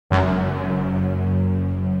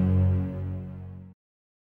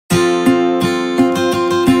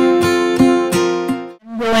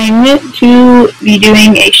be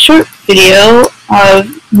doing a short video of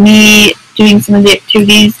me doing some of the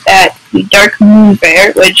activities at the Darkmoon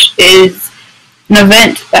Faire, which is an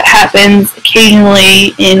event that happens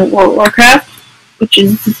occasionally in World of Warcraft, which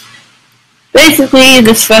is basically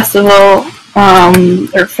this festival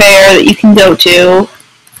or fair that you can go to,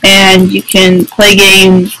 and you can play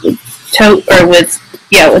games with tokens.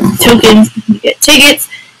 You can get tickets,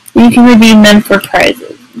 and you can redeem them for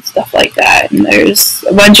prizes and stuff like that. And there's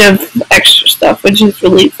a bunch of extra stuff, which is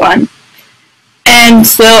really fun. And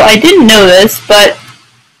so I didn't know this, but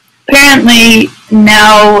apparently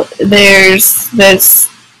now there's this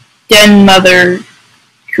Den Mother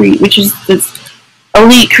which is this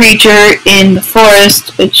elite creature in the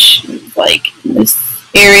forest, which is like in this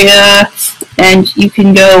area, and you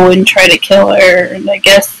can go and try to kill her. And I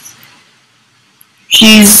guess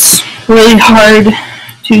she's really hard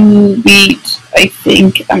to beat, I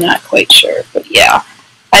think. I'm not quite sure, but yeah.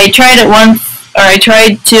 I tried it once, or I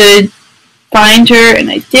tried to find her, and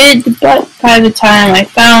I did, but by the time I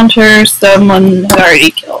found her, someone had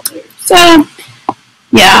already killed her. So,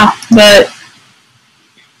 yeah, but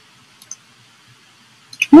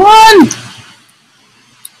come on!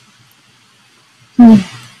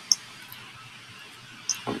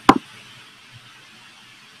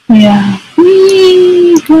 Yeah.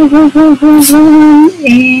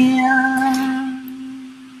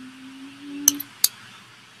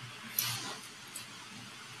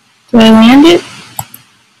 Do I land it?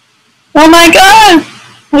 Oh my god!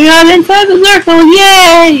 I got inside the circle!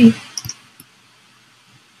 Yay!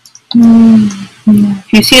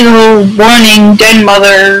 If you see the little warning, Den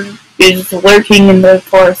Mother is lurking in the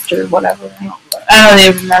forest or whatever. I don't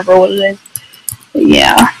even remember what it is. But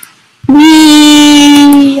yeah.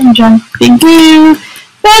 Whee! I'm jumping through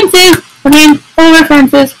fences! Over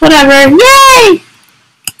fences, whatever. Yay!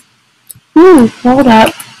 Ooh, hold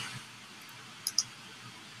up.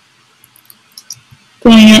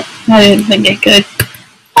 Dang it, I didn't think it could.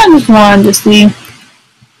 I just wanted to see.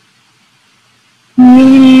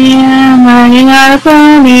 Yeah, I'm riding on a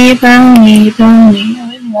pony.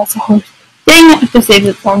 Oh, that's a horse. Dang it, I have to save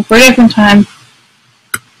this song for a different time.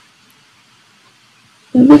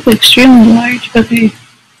 It looks extremely large. Okay.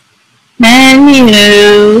 Anywho,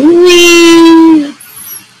 let's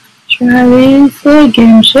try this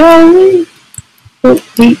again, shall we? Oh,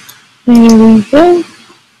 wait, there we go.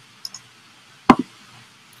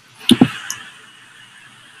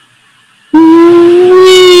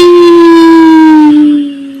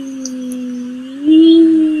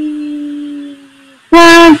 Come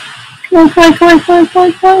on.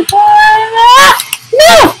 Ah,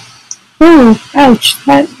 no! Oh, ouch,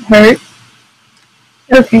 that hurt.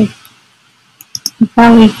 Okay. I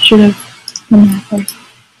probably should have done that first.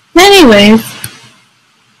 Anyways.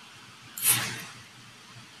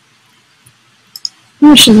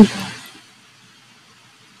 Where should we go?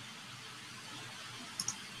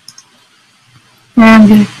 I'm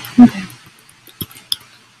good. Okay.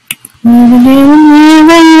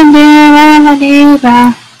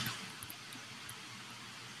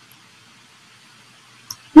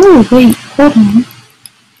 Oh, wait, hold on.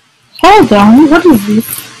 Hold on, what is this?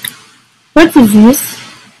 What is this?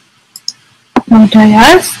 Might I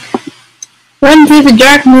ask? Run through the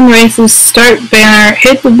Darkmoon Races start banner,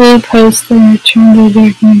 hit the blue post, then return to the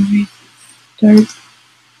Darkmoon Races. Start.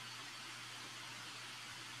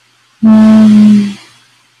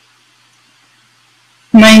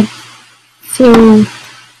 Am I so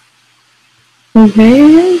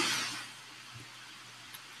okay?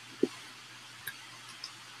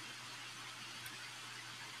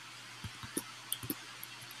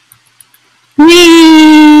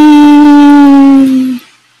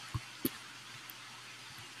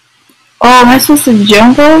 Oh, am I supposed to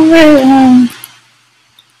jump over it?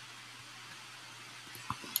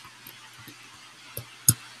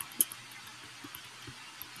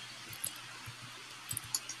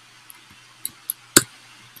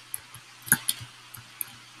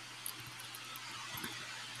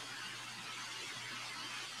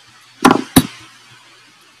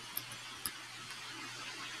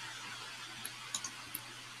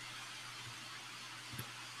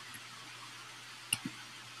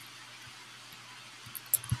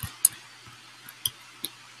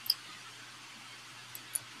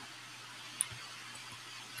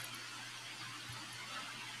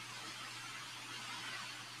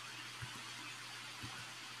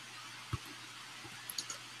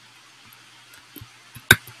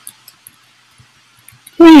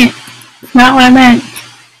 Dang it. It's not what I meant.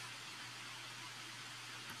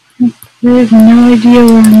 I have no idea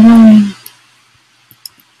where I'm going.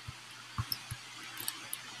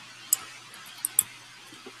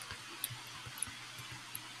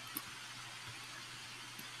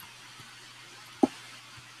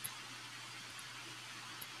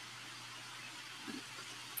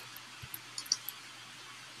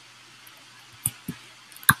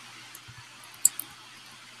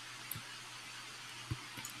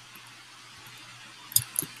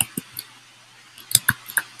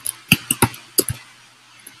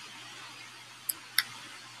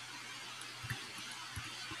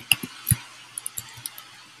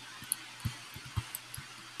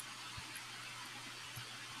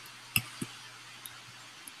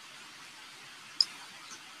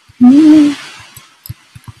 Mm.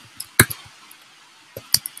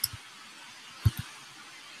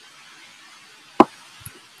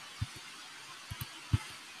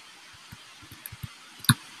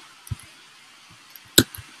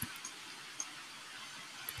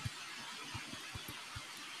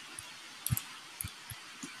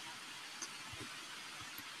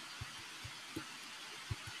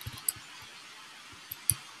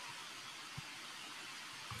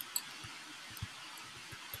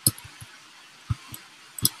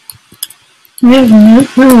 I have no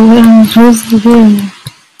clue what I'm supposed to do.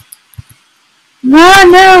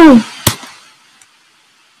 No!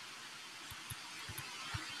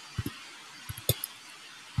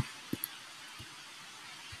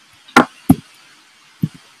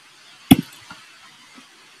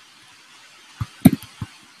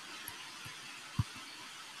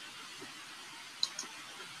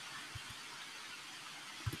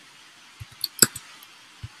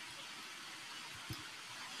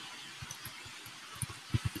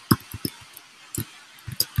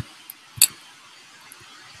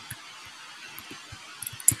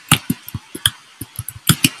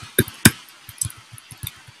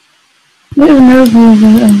 I have no clue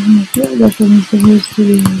what I'm supposed to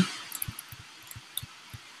do.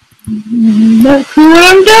 No clue what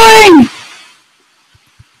I'm doing!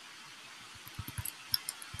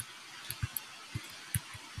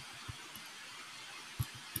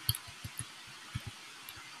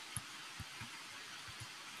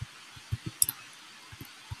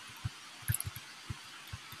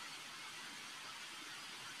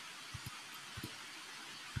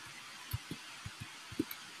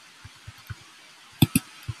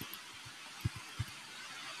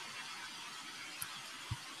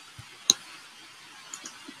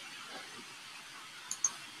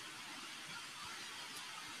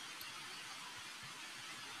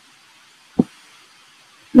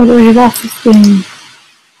 What do I lost this thing?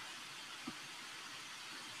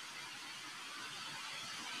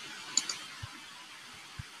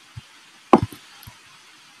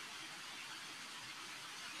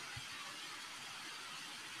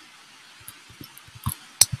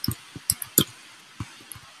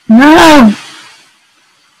 No!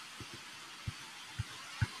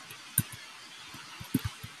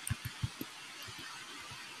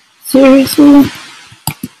 Seriously?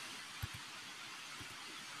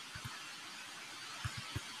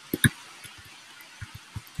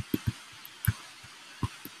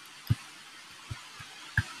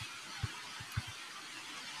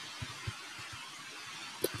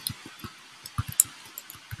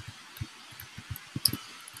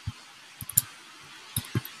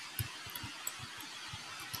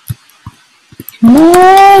 Come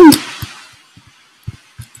on!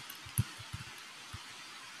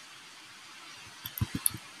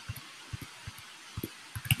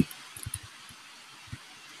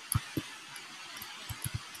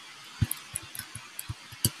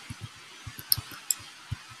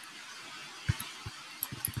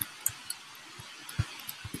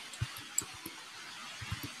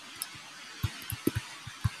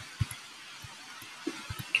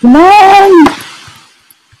 Come on!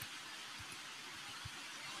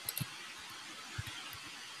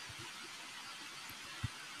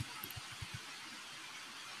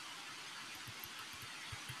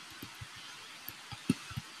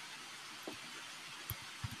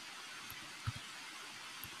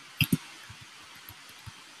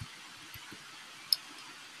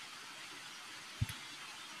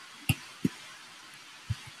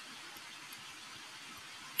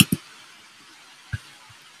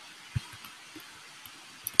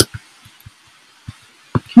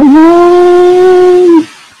 Come on!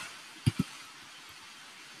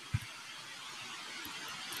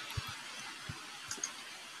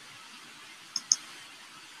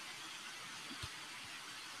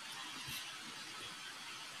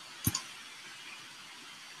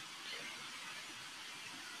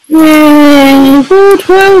 Yay!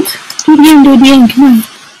 Vote! Do it again, come on.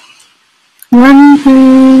 1,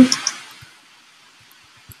 2.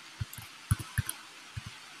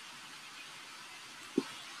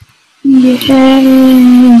 Yay!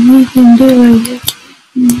 We can do it.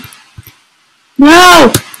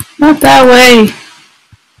 No! Not that way.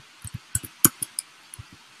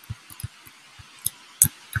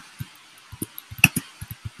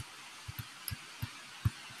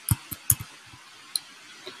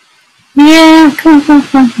 Yeah, come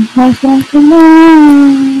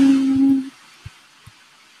on.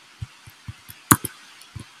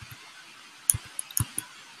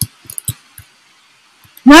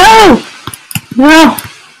 No! Yeah.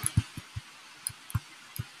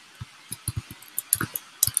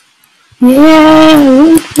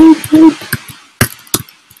 Yeah.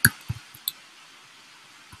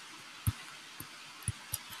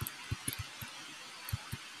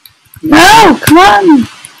 No, come on.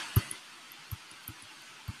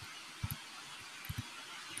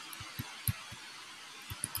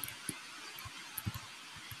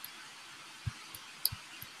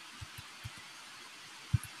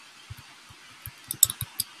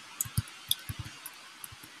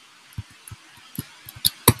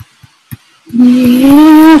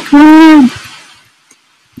 Yeah, come on.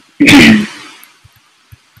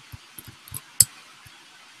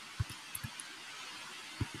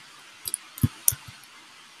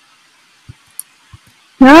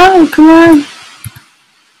 No, come on.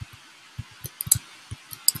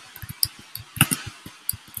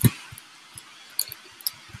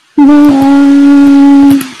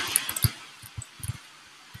 No.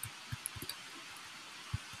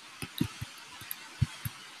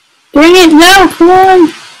 Dang it, no, come on.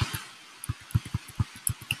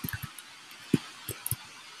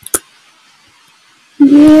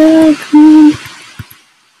 Yeah, come on.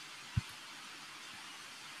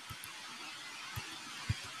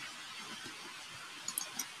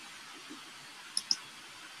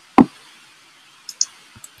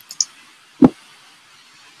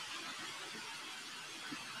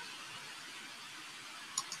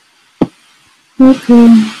 Okay.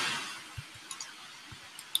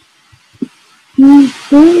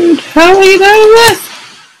 Good. How are you doing this?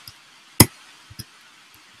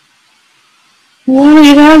 Why are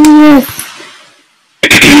you doing this?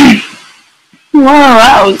 Wow,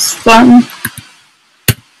 that was fun.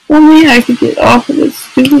 If only I could get off of this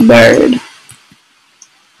stupid bird.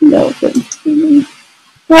 No offense to me.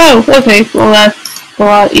 Oh, okay, well that's a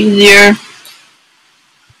lot easier.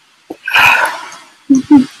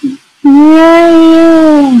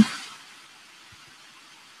 Yeah.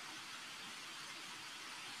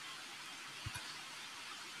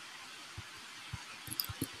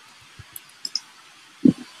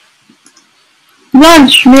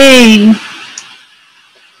 Launch me!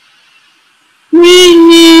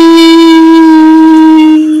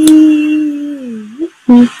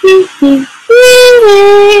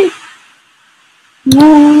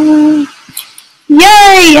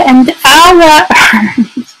 Yay! And our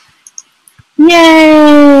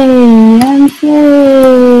Yay! I'm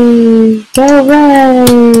safe!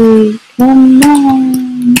 Hooray! Come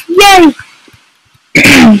on! Yay!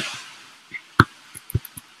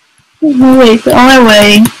 Oh, wait, the only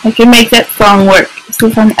way I can make that song work is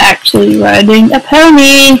if I'm actually riding a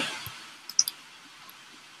pony.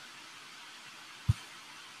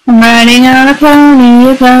 I'm riding on a pony,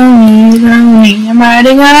 a pony, a pony. I'm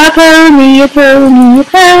riding on a pony, a pony, a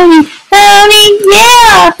pony, pony.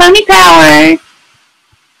 Yeah, pony power.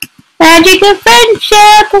 Magic of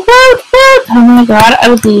friendship. Woot, woot. Oh my god, I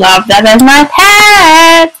would love that as my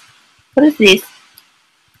pet. What is this?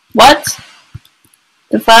 What?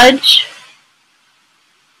 The fudge?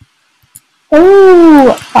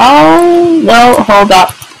 Ooh, oh, well, hold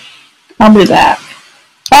up. I'll be back.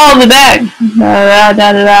 I'll be back. Oh,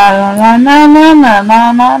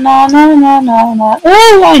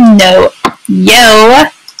 I know. Yo.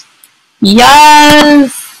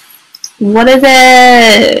 Yes. What is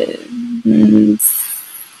it?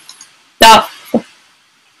 Stuff.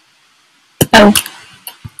 Oh,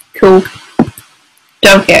 cool.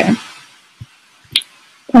 Don't care.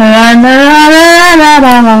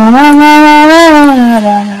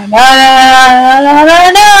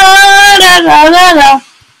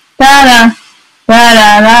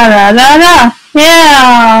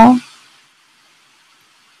 Yeah.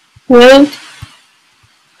 Woot.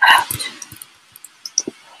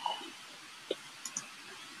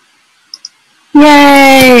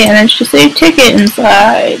 Yay! And it's just a ticket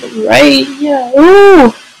inside, right? Yeah.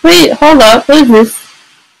 Ooh! Wait, hold up. What is this?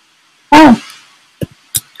 Oh,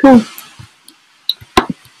 cool.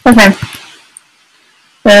 Okay.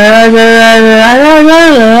 That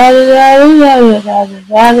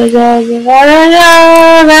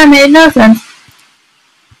made no sense.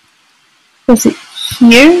 Was it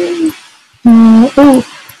here? Oh,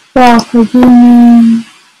 well, for doing.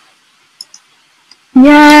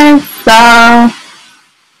 Yes, oh.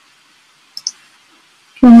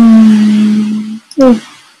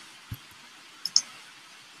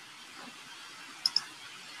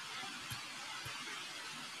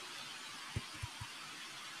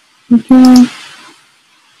 Okay.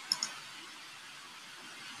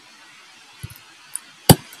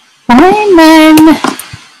 Fine then.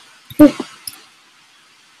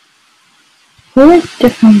 What a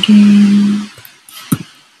different game.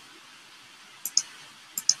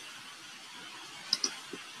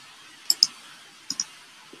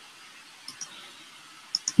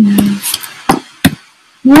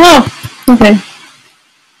 No. Okay.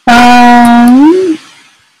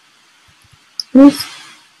 This.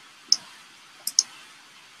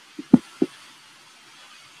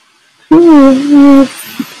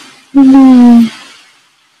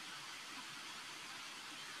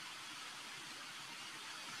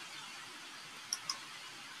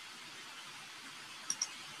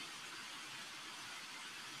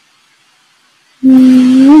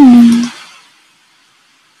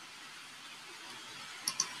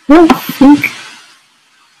 I think.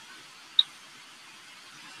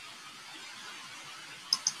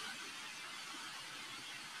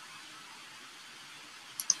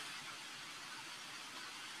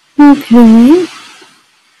 Okay.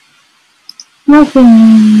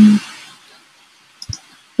 Nothing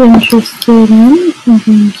interested in.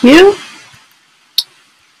 Thank you.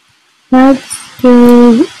 Let's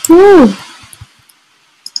go. Ooh.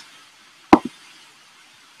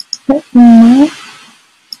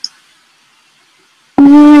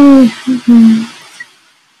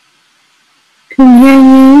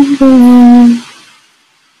 Companion.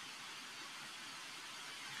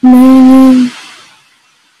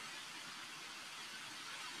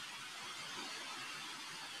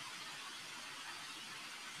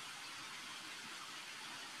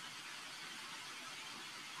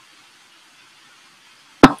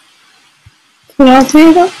 What else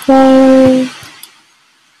we got for?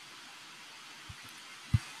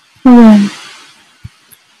 Okay.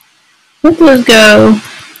 Let those go.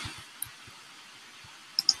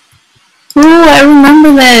 Ooh, I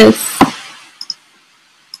remember this.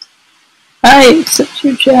 I accept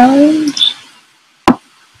your challenge.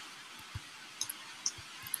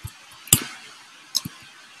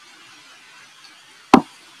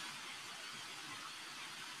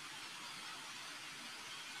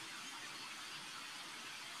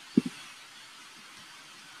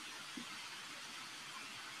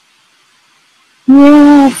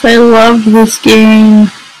 Yes, I love this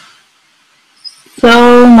game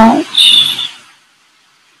so much.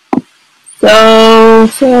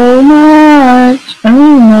 So much. I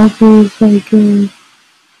don't even know if it's like a...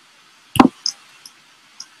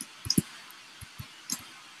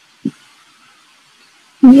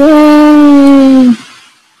 Yay!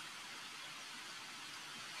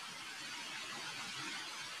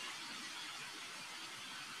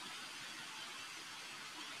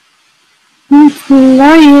 I'm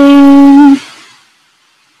flying!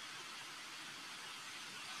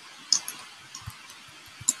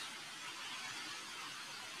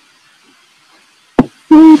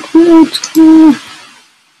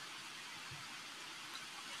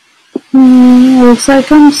 Looks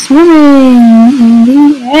like I'm swimming in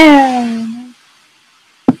the air.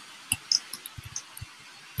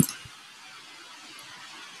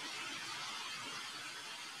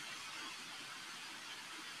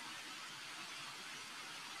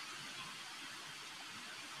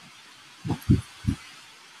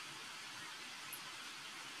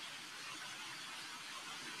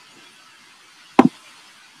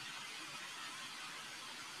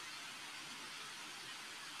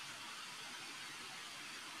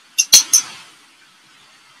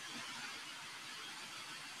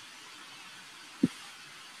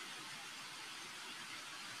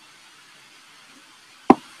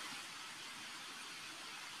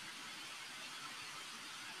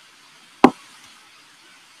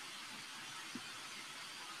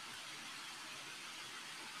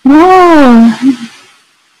 No!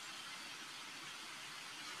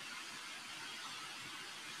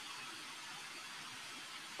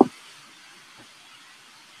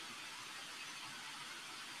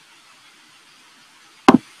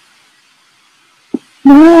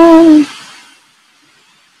 No!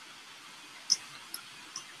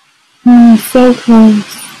 I'm so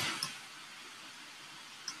close.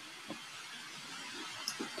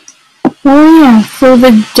 Oh yeah, so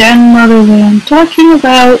the den mother that I'm talking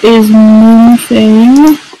about is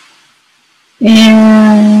Moonfang,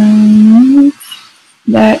 and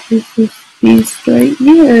that is this beast right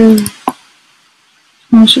here.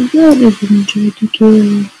 I should go ahead and try to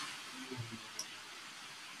kill.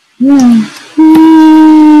 Yeah.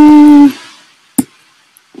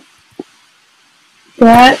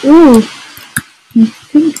 That, ooh, I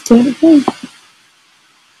think that way.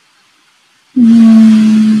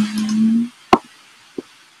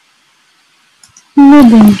 No,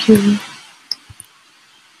 thank you.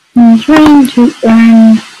 I'm trying to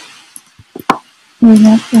earn, or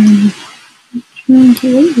not earn, I'm trying to,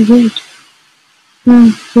 what is it?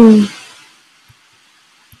 Okay.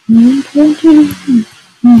 I'm trying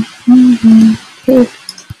to, take,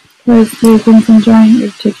 price tokens and drawing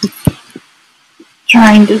your tickets.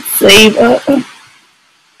 trying to save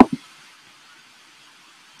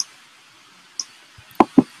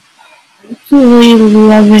absolutely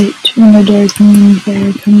love it when the Darkmoon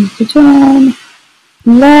Faire comes to town.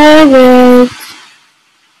 Love it.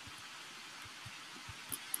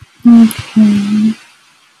 Okay.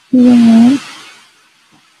 Yeah.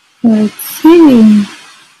 Let's see.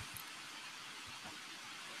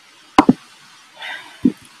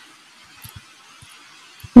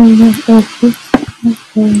 We have this.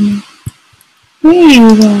 Okay. There you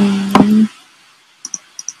are.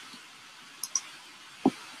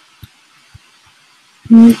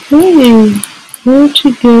 Okay. Where to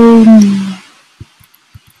go now?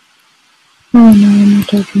 Oh no, I'm not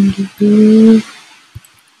talking to you.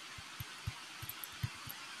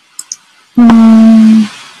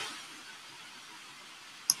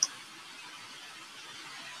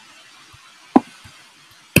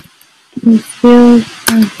 It feels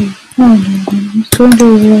okay. Oh no, I'm just going to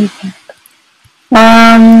the right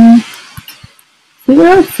back. See what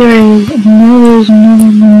else there is? No, there's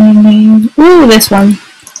another name. Ooh, this one.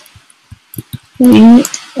 We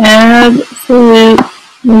absolutely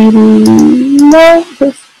love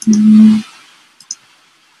this one.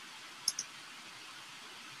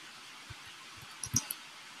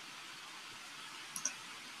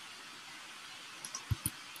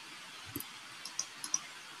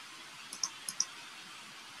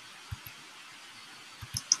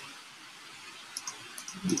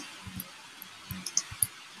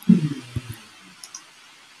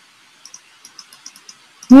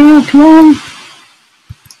 Yeah, come on.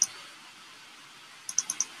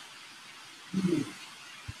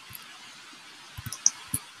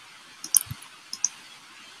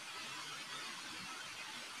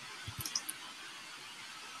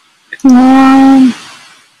 Come on.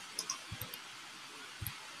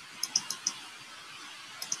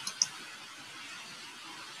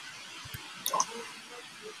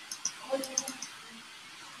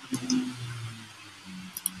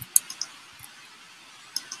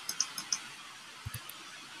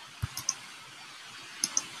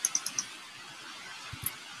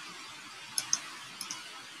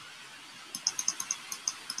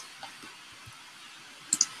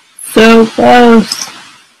 So close.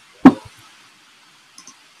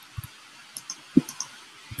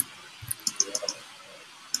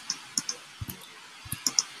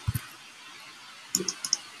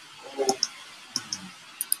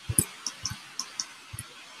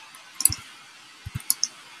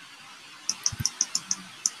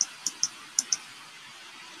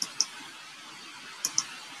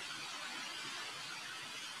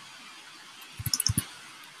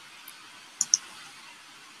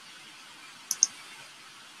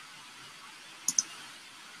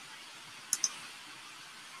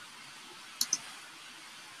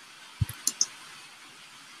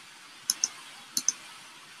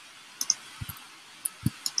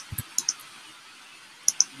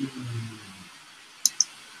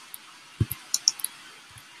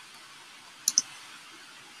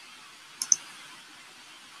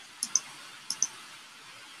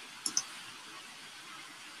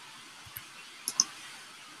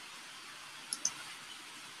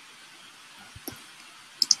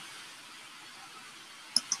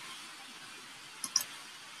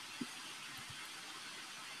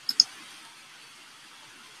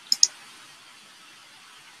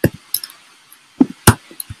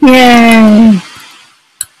 Yay.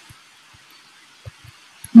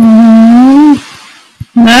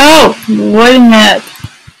 No, avoiding that.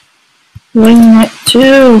 Avoiding that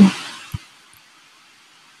too.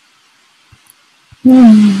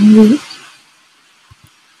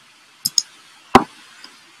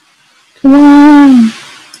 Come on.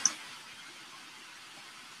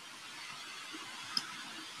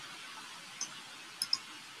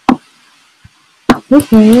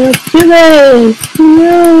 Okay, let's do this.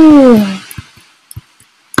 No.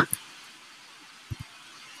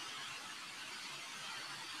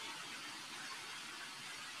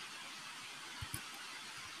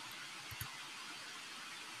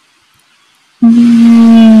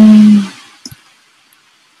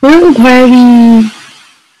 Little party.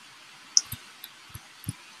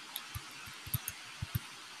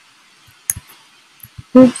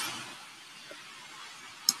 Let's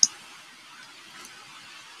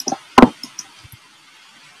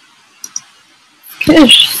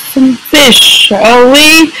catch some fish, shall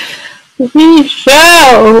we? We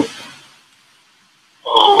shall.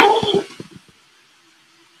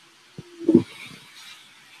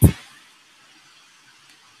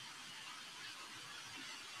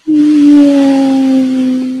 Yay.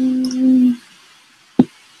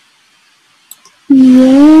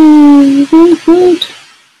 Yay.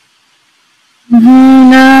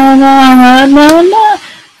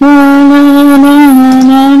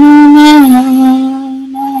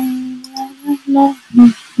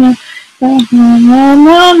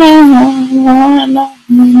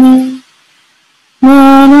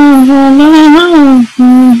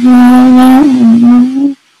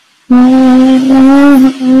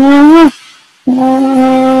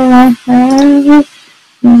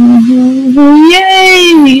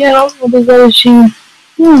 Yay! I don't know what the other shoe.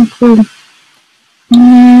 Oh, cool.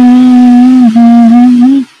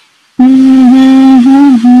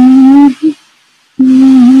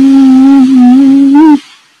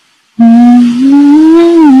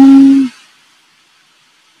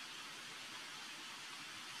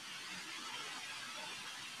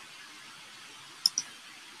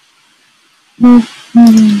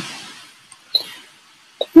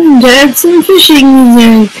 Time to add some fishing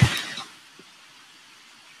music.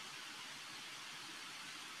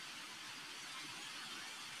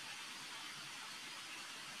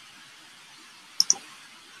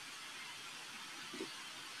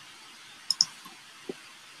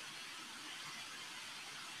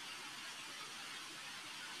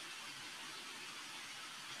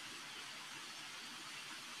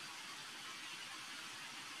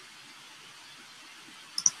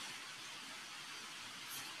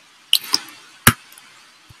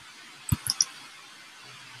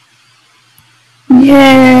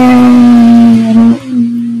 Yay!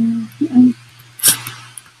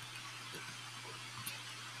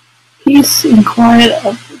 Peace and quiet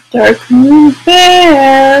of the Darkmoon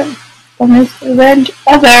Faire. Funnest event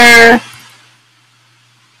ever.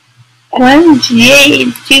 I'm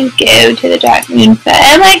Jade to go to the Darkmoon Faire.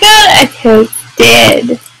 Oh my god, I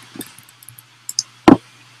toasted.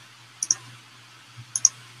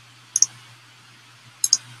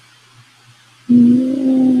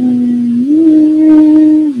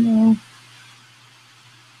 No.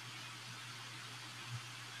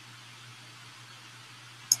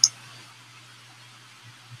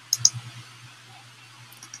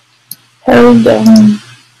 Hold on.